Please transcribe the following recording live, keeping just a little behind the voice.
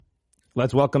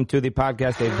Let's welcome to the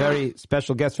podcast a very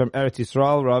special guest from Eretz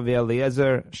Yisrael, Rav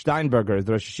Eliezer Steinberger,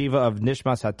 the Rosh Yeshiva of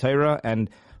Nishmas HaTorah and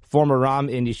former Ram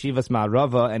in Yeshivas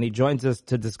Ma'arava, and he joins us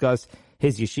to discuss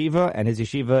his yeshiva, and his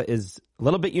yeshiva is a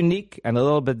little bit unique and a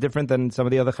little bit different than some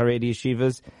of the other Charedi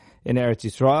yeshivas in Eretz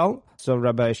Yisrael. So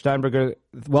Rabbi Steinberger,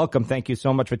 welcome. Thank you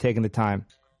so much for taking the time.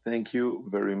 Thank you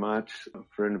very much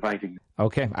for inviting me.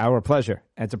 Okay, our pleasure.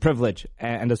 And it's a privilege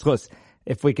and a schus.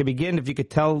 If we could begin, if you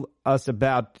could tell us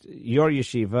about your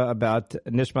yeshiva, about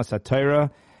Nishmas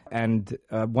HaTorah, and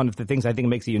one of the things I think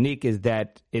makes it unique is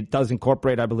that it does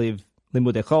incorporate, I believe,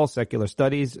 limudei chol, secular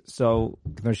studies. So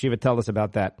can the yeshiva tell us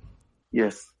about that?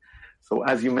 Yes. So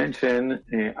as you mentioned,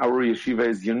 our yeshiva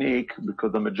is unique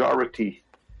because the majority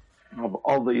of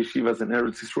all the yeshivas in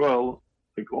Eretz Yisrael,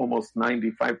 like almost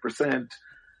 95%,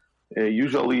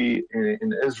 usually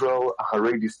in Israel,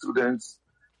 Charedi students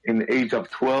in the age of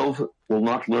 12 will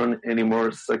not learn any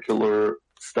more secular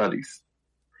studies.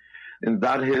 And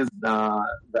that is the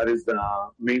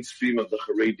mainstream of the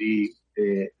Charedi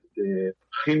the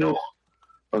chinuch,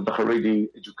 of the Charedi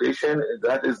education.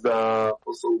 That is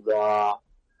also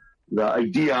the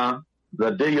idea, the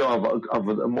idea of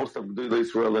most of Gedolei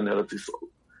Israel in Eretz Yisrael.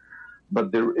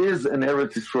 But there is in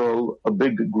Eretz Yisrael a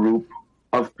big group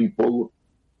of people,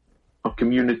 a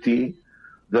community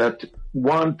that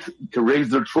want to raise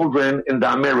their children in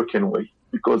the American way.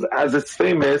 Because as it's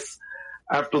famous,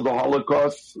 after the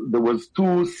Holocaust, there was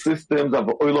two systems of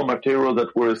olam HaTorah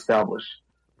that were established.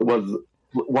 There was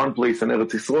one place in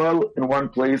Eretz Yisrael and one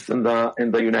place in the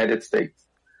United States.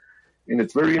 And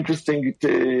it's very interesting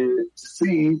to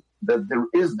see that there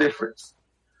is difference.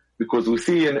 Because we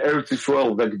see in Eretz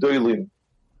Yisrael, the Gedolim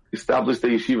established the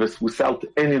yeshivas without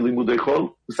any limudei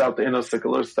chol, without any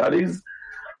secular studies.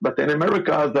 But in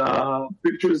America, the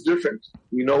picture is different.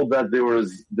 We know that there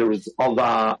was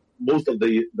most of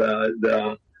the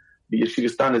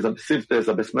yeshivistanis and the siftes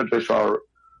of Bais Shemesh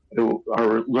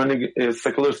are learning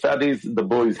secular studies. The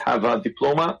boys have a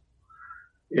diploma.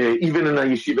 Even in a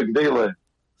yeshiva gdela,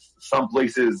 some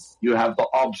places you have the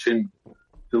option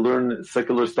to learn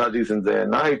secular studies in the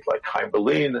night, like Chaim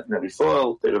Berlin, Nevi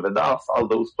Soil, Terev Edas, all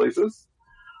those places.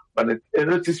 But in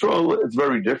Eretz Yisrael, it's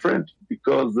very different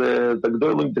because the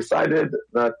Gedolim decided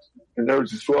that in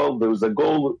Eretz Yisrael there was a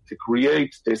goal to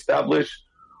establish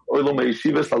Olam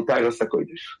yeshivas al Tairas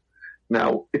HaKodesh.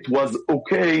 Now, it was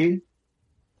okay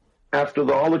after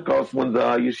the Holocaust when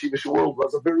the yeshivish world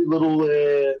was a very little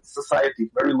society,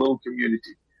 very little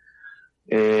community.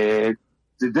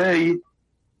 Today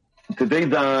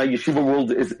the yeshiva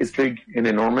world is big and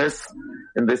enormous,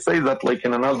 and they say that like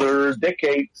in another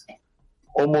decade,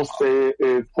 almost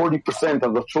 40%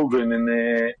 of the children in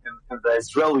the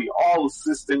Israeli all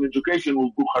system education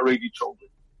will be Haredi children.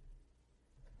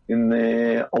 And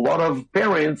a lot of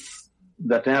parents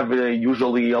that have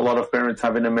usually a lot of parents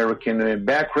have an American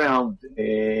background.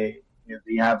 They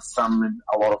have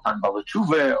a lot of time Bala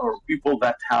Tshuva or people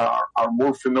that are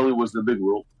more familiar with the big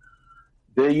world.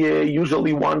 They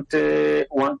usually want to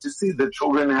see the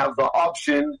children have the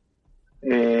option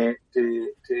to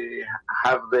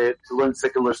learn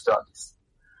secular studies.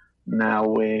 Now,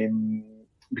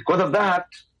 because of that,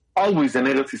 always in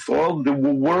Eretz Yisrael, there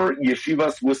were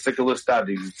yeshivas with secular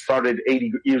studies. It started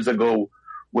 80 years ago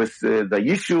with the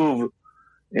Yishuv,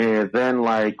 then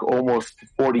like almost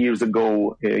 40 years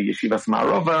ago, Yeshivas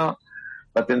Ma'arava.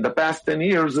 But in the past 10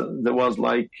 years, there was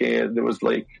a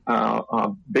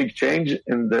big change,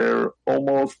 and there are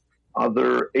almost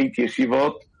other 8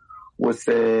 yeshivot with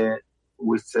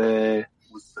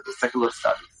secular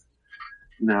studies.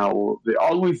 Now, they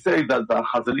always say that the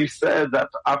Chazal Ish said that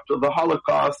after the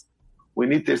Holocaust, we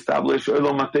need to establish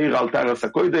Olam HaTorah al Tairas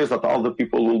HaKodesh, that all the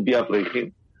people will be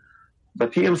Avreichim.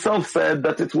 But he himself said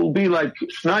that it will be like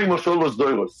Shnai Mosholos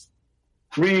Doiros,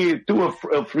 2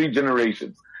 or 3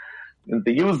 generations. And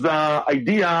they use the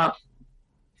idea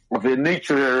of a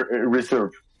nature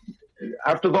reserve.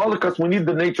 After the Holocaust, we need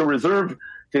the nature reserve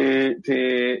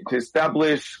to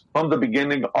establish from the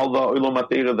beginning all the Olam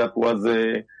HaTorah that was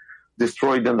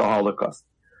destroyed in the Holocaust.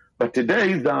 But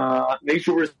today, the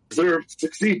nature reserve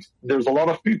succeeds. There's a lot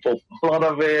of people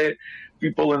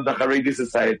in the Charedi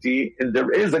society, and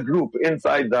there is a group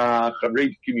inside the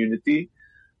Charedi community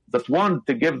that want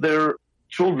to give their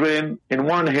children, in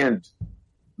one hand,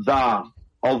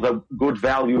 all the good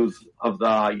values of the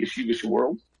yeshivish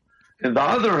world, and the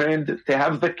other hand, to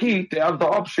have the key, to have the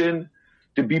option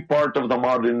to be part of the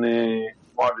modern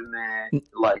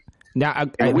life. Now,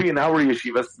 we in our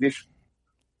yeshivas.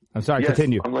 I'm sorry. Yes,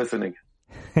 continue. I'm listening.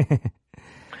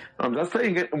 I'm just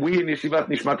saying, we in Yeshivat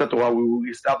Nishmat HaTorah, we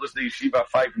established the yeshiva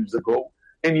 5 years ago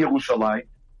in Yerushalayim.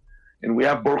 and we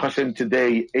have, Baruch Hashem,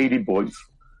 today 80 boys.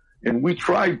 And we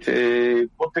tried to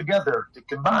put together, to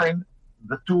combine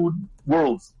the two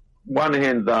worlds. One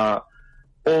hand, the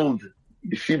old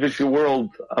yeshivish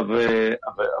world of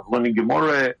learning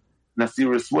Gemara,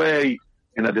 Nasirus way,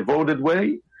 in a devoted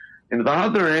way. And the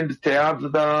other end, to have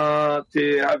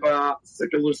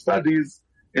secular studies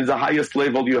in the highest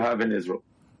level you have in Israel.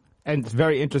 And it's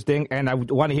very interesting, and I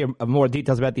want to hear more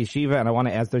details about the yeshiva, and I want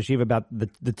to ask the yeshiva about the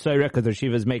tzorech, because the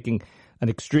yeshiva is making an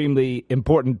extremely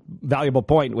important, valuable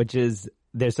point, which is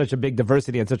there's such a big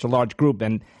diversity and such a large group,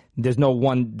 and there's no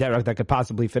one derech that could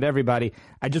possibly fit everybody.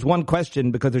 I just one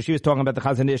question, because the yeshiva is talking about the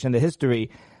Chazon Ish and the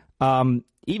history.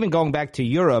 Even going back to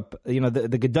Europe, the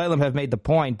Gedolim have made the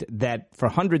point that for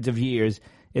hundreds of years,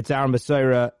 it's our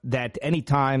Masorah that any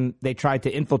time they tried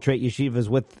to infiltrate yeshivas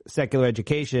with secular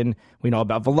education, we know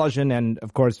about Volozhin, and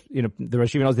of course, the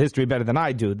yeshiva knows the history better than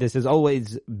I do. This has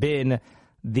always been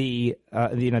the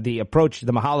approach.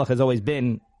 The mahalach has always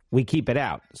been we keep it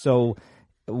out. So,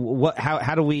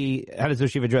 how does the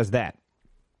yeshiva address that?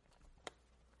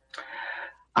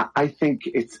 I think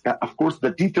it's, of course,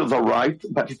 the details are right,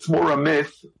 but it's more a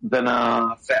myth than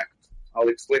a fact. I'll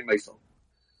explain myself.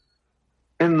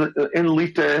 In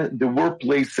Lite, there were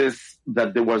places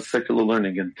that there was secular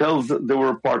learning. In Telz, there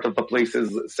were part of the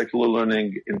places secular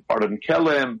learning. In part of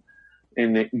Kelem,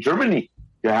 in Germany,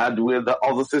 you had with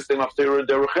all the system of Torah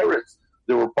Derech Eretz.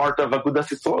 They were part of Agudas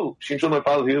Yisrael. Shimshon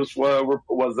Raphael Hirsch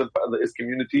his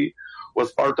community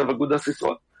was part of Agudas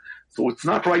Yisrael. So it's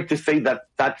not right to say that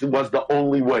was the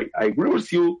only way. I agree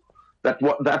with you that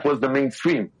that was the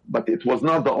mainstream, but it was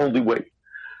not the only way.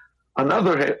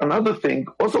 Another thing,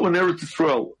 also in Eretz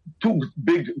Yisrael, two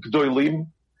big Gedolim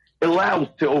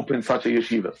allowed to open such a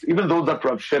yeshivas, even though that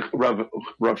Rav Shach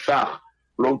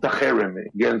wrote a cherem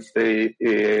against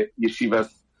yeshivot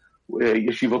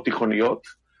tichoniot.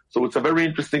 So it's a very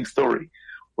interesting story.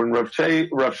 When Rav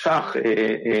Shach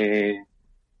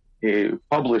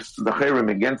published the cherem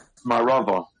against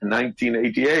Marava in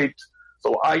 1988,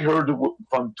 so I heard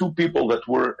from two people that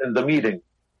were in the meeting.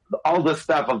 All the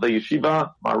staff of the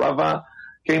yeshiva, Marava,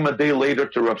 came a day later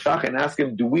to Rav Shach and asked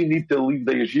him, do we need to leave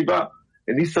the yeshiva?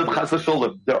 And he said, Chas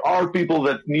v'sholem, there are people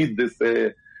that need this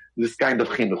kind of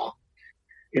chinuch.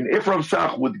 And if Rav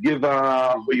Shach would give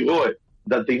a hoyroe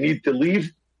that they need to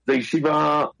leave, the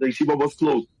yeshiva was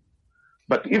closed.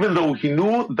 But even though he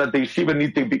knew that the yeshiva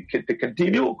needed to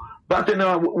continue, but in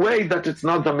a way that it's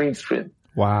not the mainstream.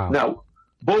 Wow. Now,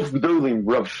 both Gedolim,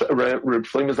 Rav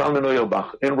Shlomo Zalman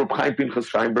Auerbach and Rav Chaim Pinchas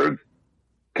Steinberg,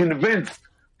 convinced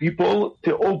people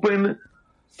to open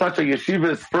such a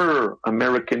yeshivas for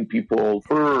American people,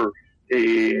 for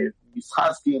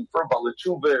Mischaskim, for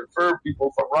Baletshuva, for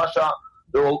people from Russia.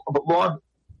 There are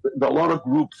a lot of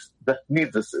groups that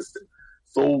need the system.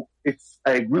 So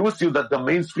I agree with you that the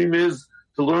mainstream is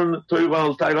to learn Torah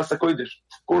al Tairas HaKodesh.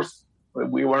 Of course,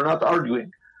 we were not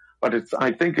arguing. But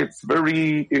I think it's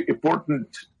very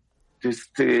important to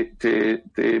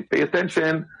pay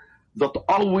attention that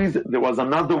always there was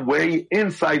another way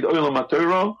inside Olam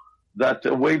HaTorah, that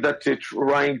a way that they're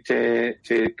trying to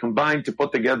combine, to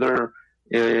put together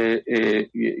Gemara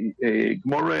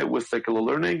with secular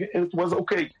learning, and it was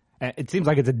okay. It seems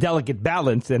like it's a delicate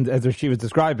balance, and as she was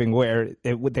describing, where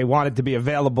they want it to be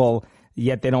available,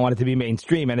 yet they don't want it to be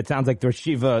mainstream, and it sounds like the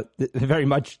yeshiva very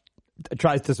much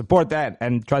tries to support that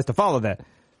and tries to follow that.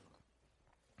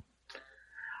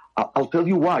 I'll tell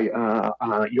you why.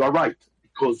 You are right.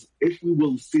 Because if we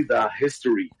will see the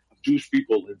history of Jewish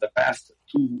people in the past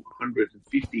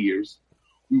 250 years,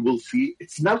 we will see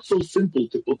it's not so simple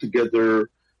to put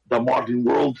together the modern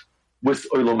world with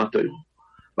Olam HaTorah.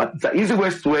 But the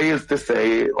easiest way is to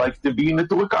say, like, to be in the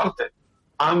Torah.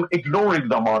 I'm ignoring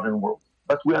the modern world.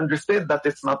 But we understand that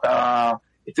it's not,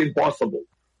 it's impossible.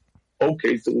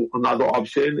 Okay, so another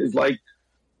option is like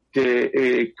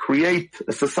to create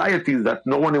a society that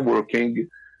no one is working,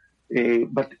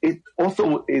 but it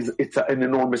also it's an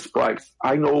enormous price.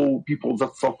 I know people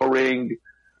that suffering,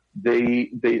 they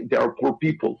are poor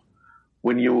people.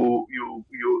 When you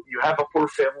have a poor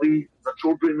family, the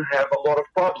children have a lot of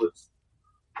problems.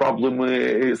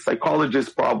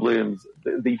 Psychologist problems.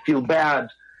 They feel bad.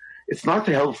 It's not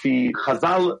healthy.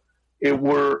 Chazal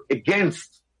were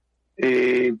against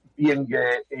being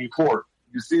poor.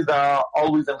 You see that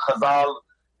always in Chazal,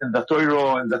 in the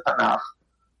Torah, in the Tanakh,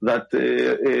 that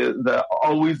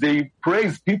always they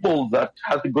praise people that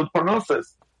had good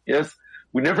parnassahs. Yes,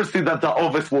 we never see that the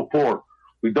Oves were poor.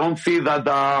 We don't see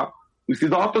that we see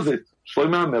the opposite.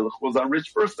 Shlomo HaMelech was a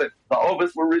rich person. The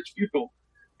Oves were rich people.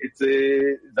 It's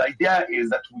the idea is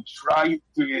that we try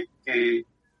to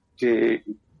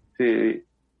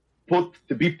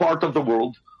be part of the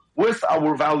world with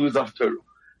our values of Torah.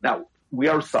 Now, we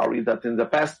are sorry that in the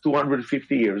past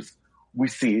 250 years, we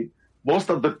see most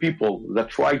of the people that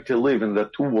try to live in the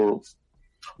two worlds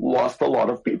lost a lot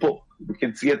of people. We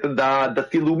can see it in the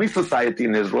Tilumi society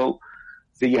in Israel.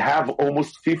 They have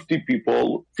almost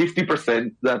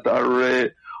 50% that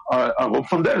are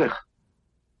from Derech.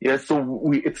 Yes,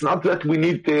 so it's not that we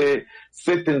need to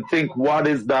sit and think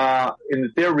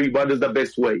in theory, what is the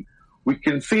best way. We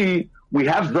can see, we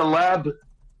have the lab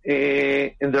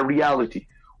in the reality.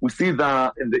 We see in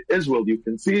the Israel, you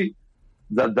can see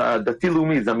that the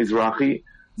Tilumis, the Mizrahi,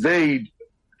 they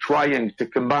trying to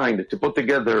combine, to put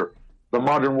together the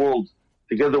modern world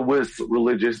together with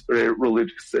religious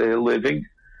living.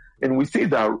 And we see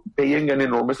they're paying an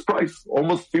enormous price.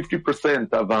 Almost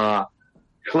 50% of a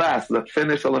class that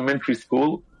finish elementary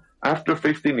school, after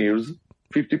 15 years,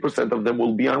 50% of them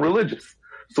will be unreligious.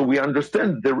 So we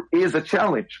understand there is a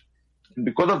challenge. And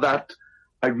because of that,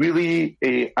 I really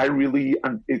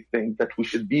think that we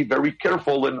should be very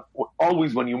careful, and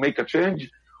always when you make a change,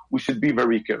 we should be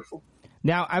very careful.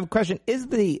 Now, I have a question. Is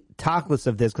the tachlis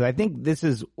of this, because I think this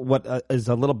is what is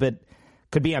a little bit,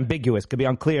 could be ambiguous, could be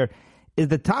unclear, is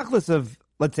the tachlis of,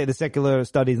 let's say, the secular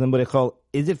studies in Murichol,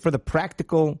 is it for the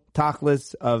practical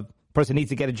tachlis of person needs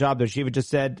to get a job? The Yeshiva just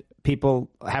said people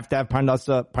have to have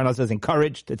parnassah. Parnassah is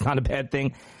encouraged. It's not a bad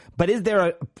thing. But is there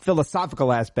a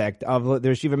philosophical aspect of, the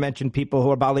Yeshiva mentioned people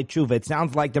who are Baalei Tshuva. It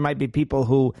sounds like there might be people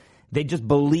who, they just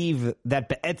believe that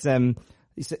be'etzem,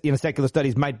 secular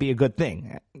studies might be a good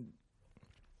thing.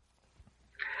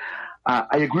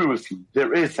 I agree with you.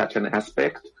 There is such an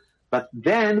aspect. But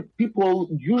then people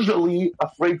usually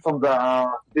afraid from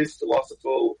this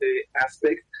philosophical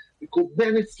aspect, because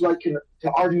then it's like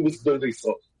to argue with the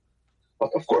Yesod.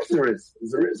 But of course there is.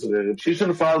 There is.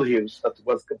 Shishan Fal here that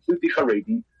was completely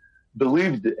Charedi,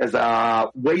 believed as a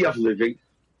way of living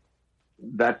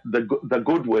that the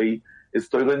good way is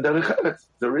Torah and Derech Eretz.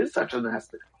 There is such an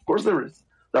aspect. Of course there is.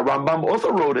 The Rambam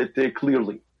also wrote it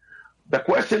clearly. The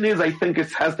question is, I think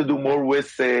it has to do more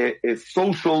with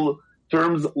social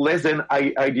terms, less than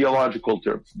ideological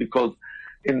terms, because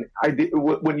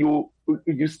when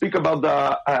you speak about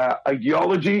the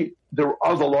ideology, there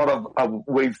are a lot of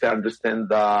ways to understand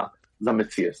the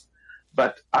Metzias.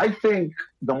 But I think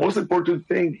the most important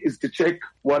thing is to check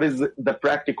what is the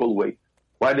practical way.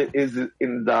 What is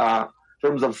in the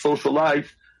terms of social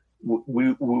life,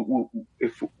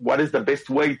 what is the best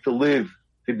way to live,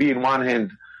 to be in one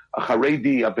hand a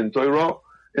Charedi, a Ben Torah,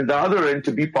 and the other end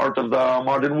to be part of the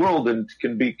modern world and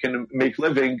can make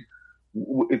living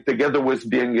together with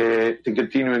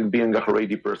continuing being a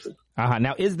Haredi person.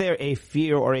 Now, is there a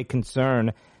fear or a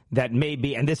concern that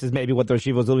maybe, and this is maybe what the Rosh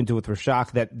Yeshiva was alluding to with Rav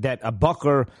Shach, that a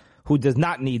bacher who does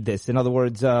not need this, in other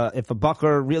words, if a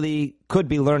bacher really could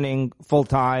be learning full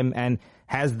time and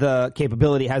has the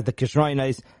capability, has the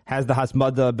kishroinais, has the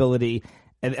hasmada ability,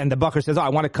 and the bacher says, I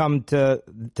want to come to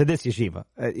this yeshiva.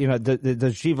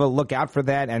 Does yeshiva look out for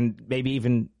that and maybe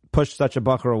even push such a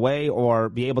bacher away or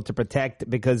be able to protect,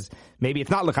 because maybe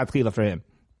it's not lechatchila for him?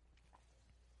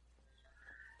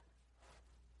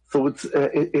 So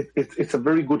it's a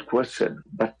very good question,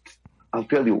 but I'll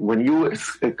tell you, when you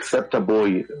accept a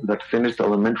boy that finished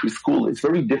elementary school, it's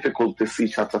very difficult to see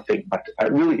such a thing. But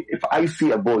if I see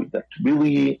a boy that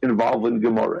really involved in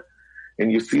Gemara, and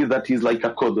you see that he's like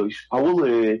a kodosh, I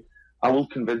will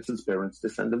convince his parents to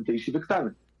send him to Yeshiva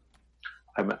Ktanim.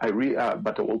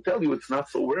 But I will tell you, it's not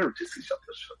so rare to see such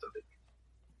a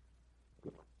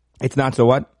thing. It's not so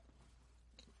what?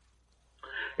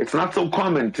 It's not so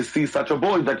common to see such a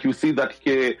boy that you see that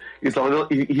he is a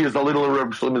little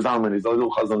Reb Shlomo Zalman, he's a little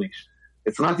Chazon Ish.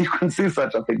 It's not, you can see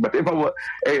such a thing. But if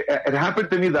it happened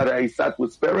to me that I sat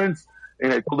with parents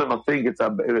and I told them a thing,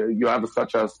 you have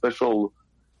such a special,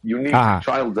 unique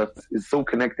child that is so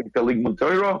connected to Ligmud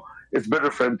Torah, it's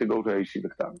better for him to go to Yeshiva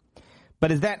Ktanim.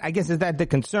 But is that the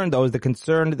concern, though? Is the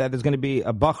concern that there's going to be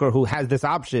a bacher who has this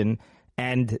option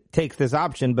and takes this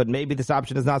option, but maybe this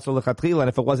option is not so lechatchila, and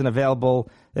if it wasn't available,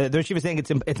 the Yeshiva is saying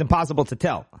it's impossible to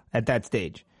tell at that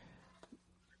stage.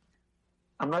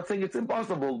 I'm not saying it's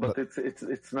impossible, but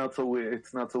it's not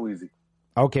so easy.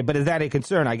 Okay, but is that a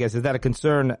concern? I guess, is that a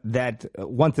concern that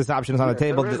once this option is on the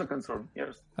table? There is a concern.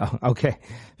 Yes. Oh, okay,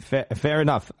 fair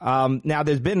enough. Now,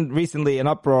 there's been recently an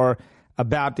uproar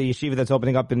about the yeshiva that's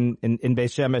opening up in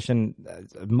Bais Shemesh, and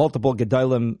multiple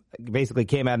Gedolim basically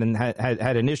came out and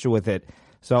had an issue with it.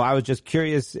 So I was just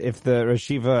curious if the Rosh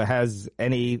Yeshiva has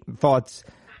any thoughts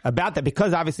about that,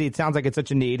 because obviously it sounds like it's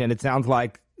such a need, and it sounds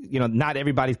like not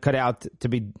everybody's cut out to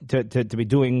be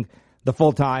doing the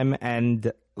full time,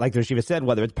 and like the Rosh Yeshiva said,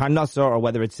 whether it's parnassah or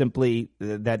whether it's simply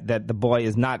that the boy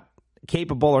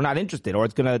capable or not interested, or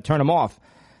it's going to turn them off.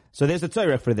 So there's a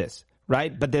tzorech for this,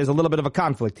 right? But there's a little bit of a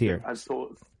conflict here.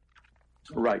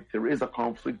 Right, there is a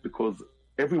conflict because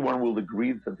everyone will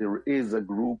agree that there is a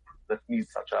group that needs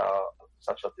such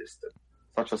a system,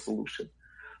 such a solution.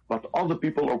 But all the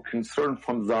people are concerned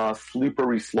from the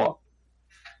slippery slope.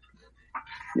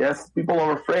 Yes, people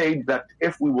are afraid that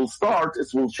if we will start, it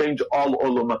will change all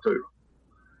Olam HaTorah.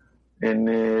 And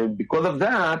because of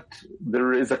that,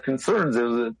 there is a concern.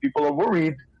 People are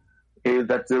worried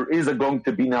that there is going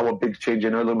to be now a big change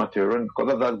in Olam HaTorah, and because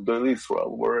of that, the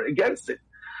Israel were against it.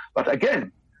 But again,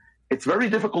 it's very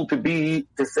difficult to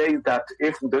say that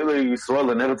if the Israel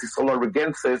and Eretz Yisrael are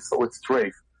against it, so it's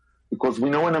treif. Because we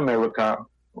know in America,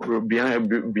 Rabbi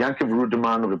Yankov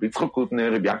Ruderman, Rabbi Yitzchok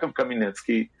Kutner, Rabbi Yaakov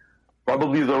Kaminetsky,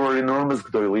 probably there were enormous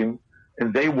Gedolim,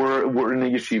 and they were in a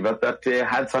yeshiva that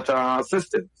had such a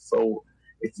system. So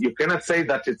you cannot say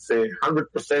that it's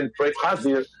 100% treif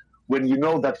chazir when you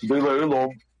know that Gedolei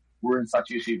Olam were in such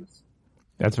yeshivas.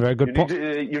 That's a very good point.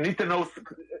 You need to know.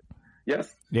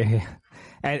 Yes. Yeah.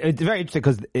 And it's very interesting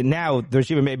because now the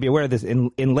Yeshiva may be aware of this.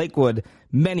 In Lakewood,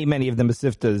 many of the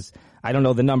Masiftas, I don't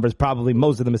know the numbers, probably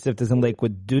most of the Masiftas in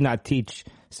Lakewood do not teach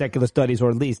secular studies, or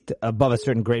at least above a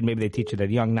certain grade. Maybe they teach it at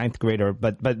a young ninth grader,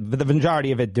 but the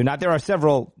majority of it do not. There are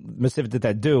several Masiftas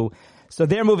that do. So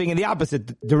they're moving in the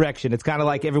opposite direction. It's kind of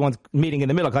like everyone's meeting in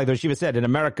the middle. Like the Yeshiva said, in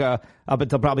America, up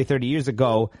until probably 30 years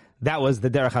ago, that was the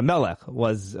Derech HaMelech,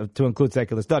 was to include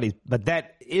secular studies. But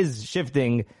that is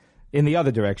shifting in the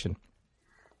other direction.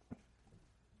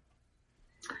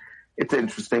 It's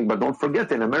interesting, but don't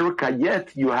forget, in America,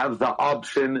 yet you have the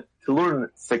option to learn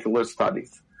secular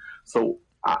studies. So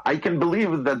I can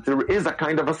believe that there is a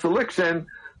kind of a selection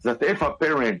that if a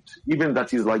parent, even that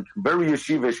he's like very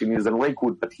yeshivish and he's in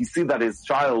Lakewood, but he sees that his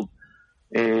child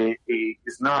he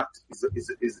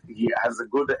has a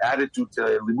good attitude to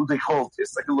limudei chol, to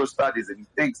secular studies, and he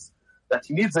thinks that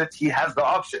he needs it, he has the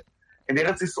option. In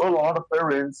Eretz Yisrael, a lot of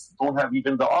parents don't have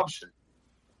even the option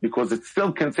because it's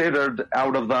still considered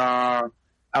out of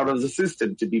the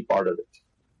system to be part of it.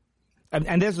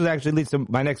 And this was actually leads to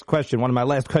my next question. One of my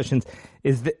last questions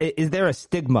is there a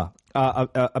stigma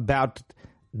about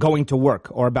going to work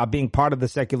or about being part of the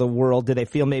secular world? Do they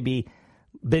feel maybe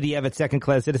B'diavad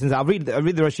second-class citizens? I'll read the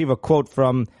Rosh Yeshiva quote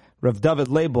from Rav David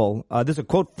Label. This is a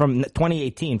quote from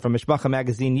 2018 from Mishpacha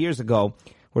magazine years ago,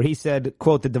 where he said,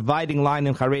 quote, "The dividing line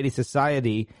in Charedi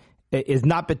society is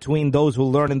not between those who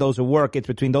learn and those who work. It's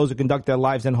between those who conduct their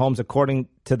lives and homes according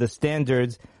to the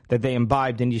standards that they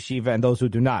imbibed in yeshiva and those who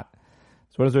do not."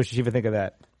 So what does Rosh Yeshiva think of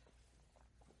that?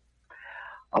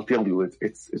 I'll tell you,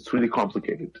 it's really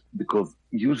complicated because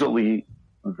usually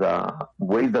the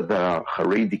way that the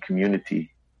Charedi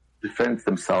community defends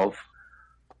themselves,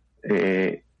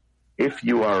 if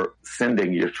you are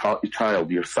sending your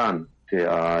child, your son, to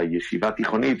yeshiva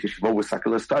tichonit, yeshiva with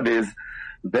secular studies,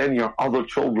 then your other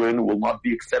children will not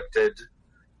be accepted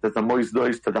as the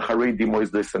moizdois to the Charedi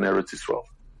moizdois in Eretz Yisrael.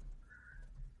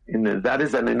 And that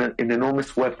is an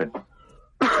enormous weapon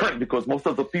because most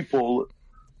of the people,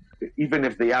 even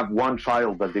if they have one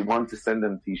child that they want to send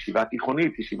them to yeshiva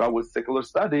tichonit, yeshiva with secular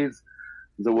studies,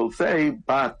 they will say,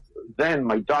 but then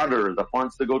my daughter that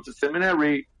wants to go to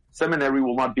seminary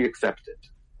will not be accepted.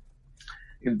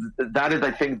 And that is,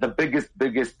 I think, the biggest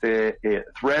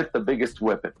threat, the biggest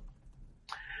weapon.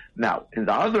 Now, in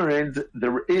the other end,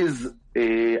 there is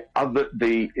today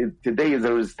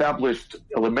there are established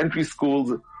elementary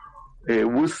schools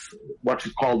with what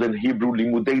you call in Hebrew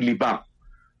limudei liba.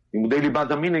 Limudei liba,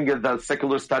 the meaning is the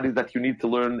secular studies that you need to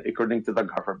learn according to the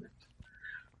government.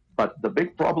 But the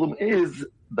big problem is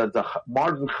that the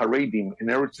modern Haredim in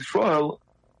Eretz Yisrael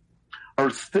are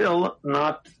still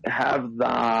not have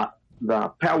the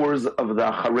powers of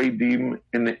the Haredim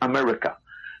in America.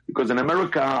 Because in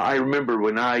America, I remember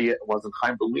when I was in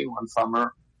Chaim Berlin one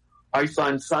summer, I saw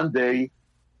on Sunday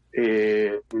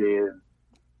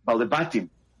Balebatim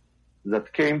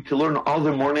that came to learn all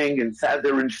the morning and sat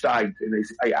there and shtayed. And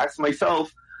I asked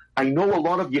myself, I know a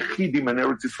lot of Yechidim in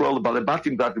Eretz Yisrael,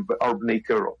 Balebatim that are Bnei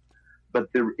Torah.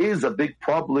 But there is a big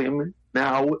problem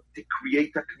now to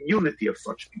create a community of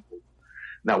such people.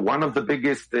 Now, one of the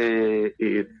biggest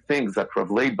things that Rav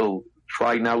Label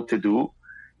try now to do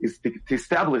is to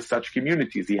establish such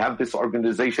communities. You have this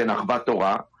organization, Achvat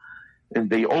Torah, and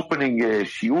they opening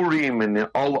shiurim and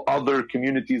all other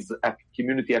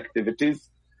community activities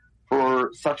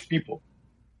for such people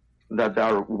that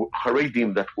are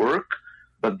Haredim that work,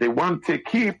 but they want to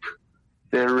keep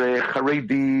their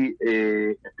Haredi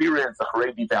appearance,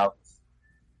 Haredi values.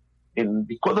 And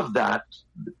because of that,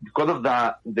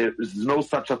 there is no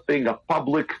such a thing, a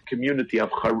public community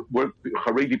of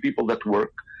Haredi people that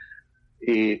work.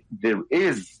 there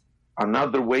is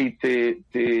another way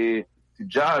to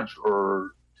judge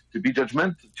or to be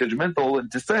judgmental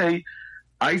and to say,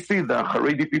 I see the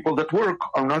Charedi people that work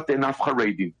are not enough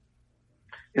Charedi,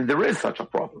 and there is such a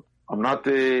problem. I'm not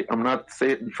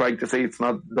trying to say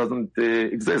doesn't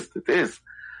exist. It is,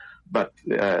 but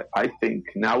I think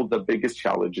now the biggest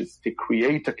challenge is to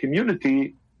create a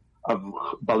community of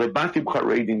Balebatim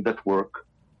Charedim that work,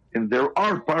 and there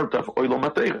are part of Olam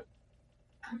HaTorah.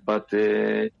 But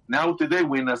now today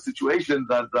we're in a situation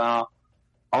that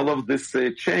all of this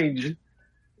change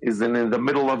is in the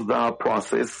middle of the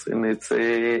process, and it's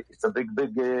a big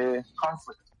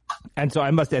conflict. And so I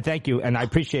must say thank you, and I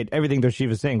appreciate everything Rosh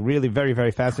Yeshiva is saying. Really, very,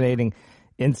 very fascinating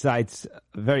insights,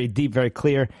 very deep, very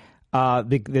clear.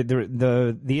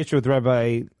 The issue with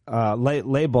Rabbi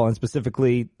Leibel, and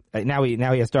specifically now he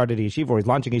has started a yeshiva, or he's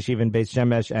launching a yeshiva in Bais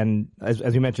Shemesh, and as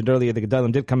we mentioned earlier, the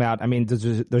Gedolim did come out. I mean, does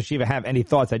the yeshiva have any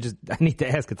thoughts? I need to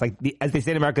ask. It's like, as they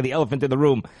say in America, the elephant in the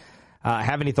room.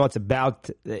 Have any thoughts about,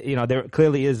 there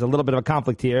clearly is a little bit of a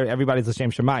conflict here. Everybody's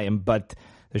L'Shem Shemayim, but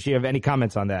does she have any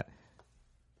comments on that?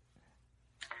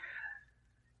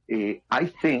 I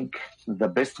think the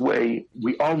best way,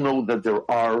 we all know that there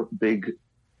are big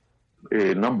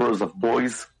numbers of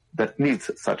boys that need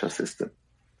such a system.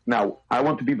 Now, I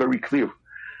want to be very clear.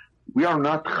 We are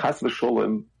not chas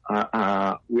v'sholem.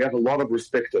 We have a lot of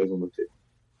respect to Olam HaTorah.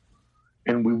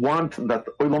 And we want that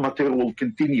Olam HaTorah will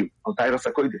continue on Tairas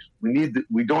HaKodesh.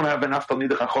 We don't have enough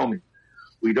Talmidei Chachomim.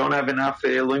 We don't have enough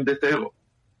Elohim Detero.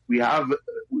 We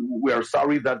are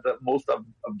sorry that most of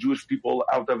Jewish people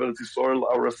out of Eretz Yisrael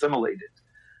are assimilated.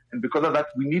 And because of that,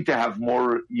 we need to have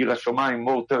more Yiras Shamayim,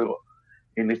 more Torah.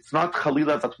 And it's not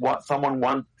Chalila that someone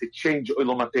wants to change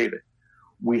Olam HaTorah.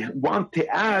 We want to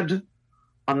add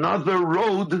another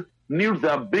road near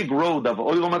the big road of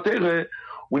Olam HaTorah.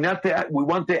 We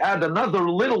want to add another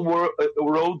little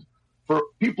road for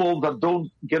people that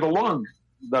don't get along,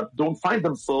 that don't find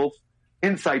themselves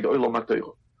inside Olam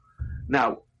HaTorah.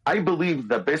 Now, I believe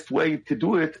the best way to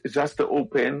do it is just to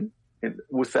open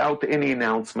without any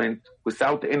announcement,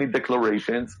 without any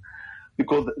declarations,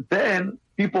 because then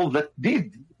people that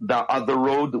did the other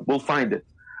road will find it.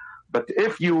 But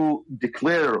if you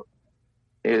declare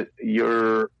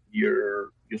your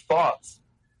thoughts,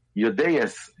 your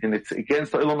deis, and it's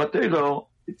against Olam HaTorah,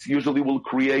 it usually will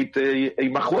create a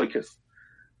machloikes.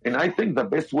 And I think the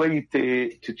best way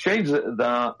to change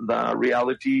the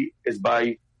reality is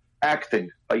by acting,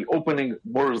 by opening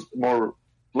more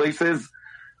places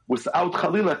without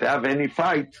Chalila to have any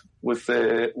fight with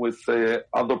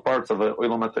other parts of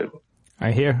Olam HaTorah.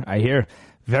 I hear.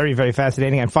 Very, very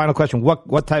fascinating. And final question,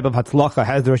 what type of hatzlacha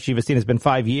has the Rosh Yeshiva seen? It's been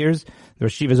 5 years. The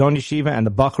Rosh Yeshiva's own yeshiva and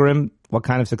the Bachurim, what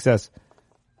kind of success?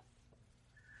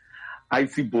 I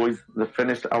see boys that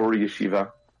finished our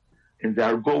yeshiva, and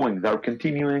they're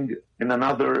continuing in a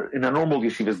normal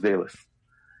yeshiva's dailies.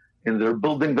 And they're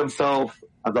building themselves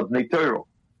as a Bnei Torah.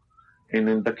 And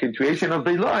in the continuation of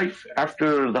their life,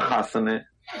 after the chasana,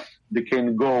 they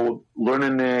can go learn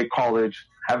in a college,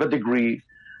 have a degree,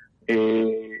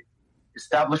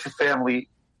 establish a family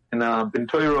in a Bnei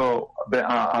Torah,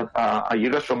 a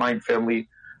Yiras Shamayim family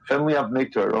of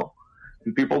Bnei Torah,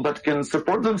 and people that can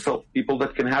support themselves, people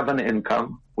that can have an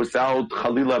income without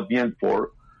Chalila being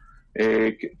poor,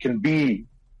 can be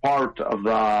part of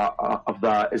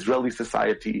the Israeli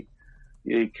society,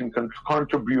 can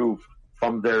contribute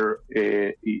from their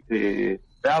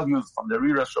values, from their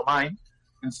Yiras Shamayim,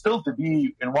 and still to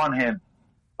be, in one hand,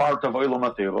 part of Olam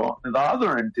HaTorah, and the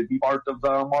other end to be part of the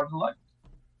modern life.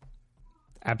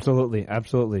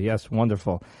 Absolutely. Yes,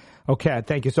 wonderful. Okay,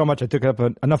 thank you so much. I took up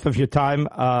enough of your time.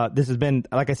 This has been,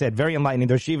 like I said, very enlightening.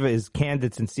 The Rosh Yeshiva is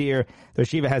candid, sincere. The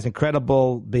Rosh Yeshiva has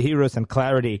incredible behirus and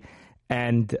clarity.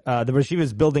 And the Rosh Yeshiva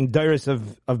is building dairis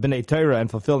of Bnei Torah and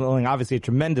fulfilling, obviously, a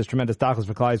tremendous tachlis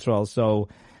for Klal Yisrael. So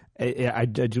I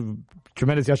do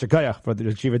tremendous yasher koach for the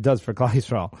Rosh Yeshiva does for Klal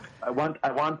Yisrael. I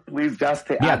want, please, just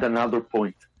to add another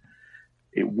point.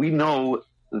 We know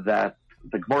that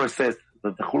the Gemara says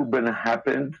that the Churban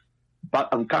happened, but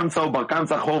the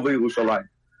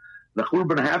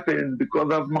Churban happened because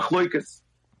of machloikes.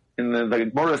 And the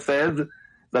Gemara says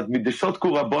that mideshot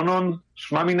ku rabbonon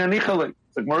shma min anichale.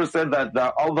 The Gemara said that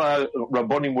all the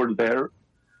rabbonim were there,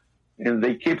 and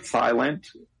they kept silent,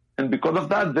 and because of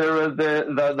that,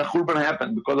 the Churban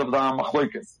happened because of the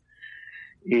machloikes.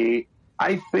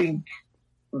 I think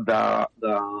the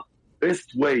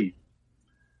best way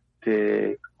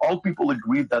to all people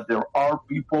agree that there are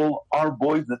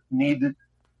boys that need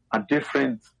a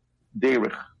different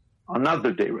derech,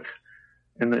 another derech.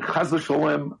 And Chas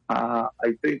v'Sholem, I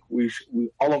think we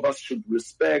all of us should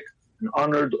respect and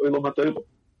honor the Olam HaTorah.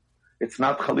 It's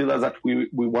not Chalila that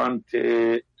we want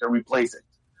to replace it.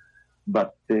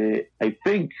 But I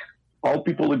think all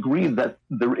people agree that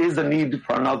there is a need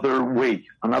for another way,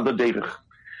 another derech.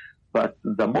 But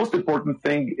the most important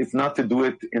thing is not to do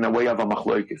it in a way of a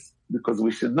machloikis, because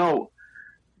we should know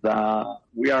that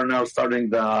we are now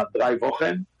starting the Drei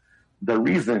Wochen. The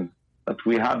reason that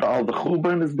we had all the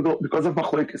churban is because of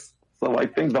machloikis. So I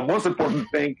think the most important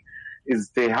thing is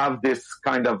to have this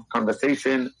kind of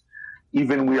conversation.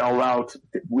 Even we are allowed,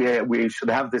 we should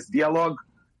have this dialogue,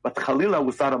 but Chalila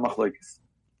without a machloikis.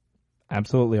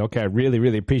 Absolutely. Okay. I really,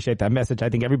 really appreciate that message. I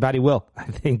think everybody will. I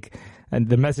think, and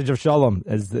the message of Shalom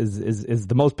is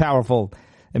the most powerful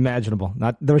imaginable.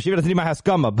 Not the Rosh Yeshiva doesn't need my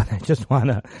haskama, but I just want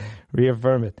to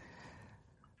reaffirm it.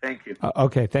 Thank you.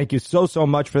 Okay. Thank you so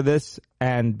much for this.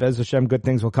 And Bez Hashem, good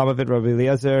things will come of it. Rav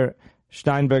Eliezer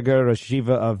Steinberger, Rosh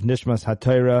Yeshiva of Nishmas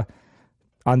HaTorah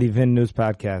on the Vin News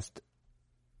Podcast.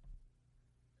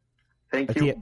 Thank you.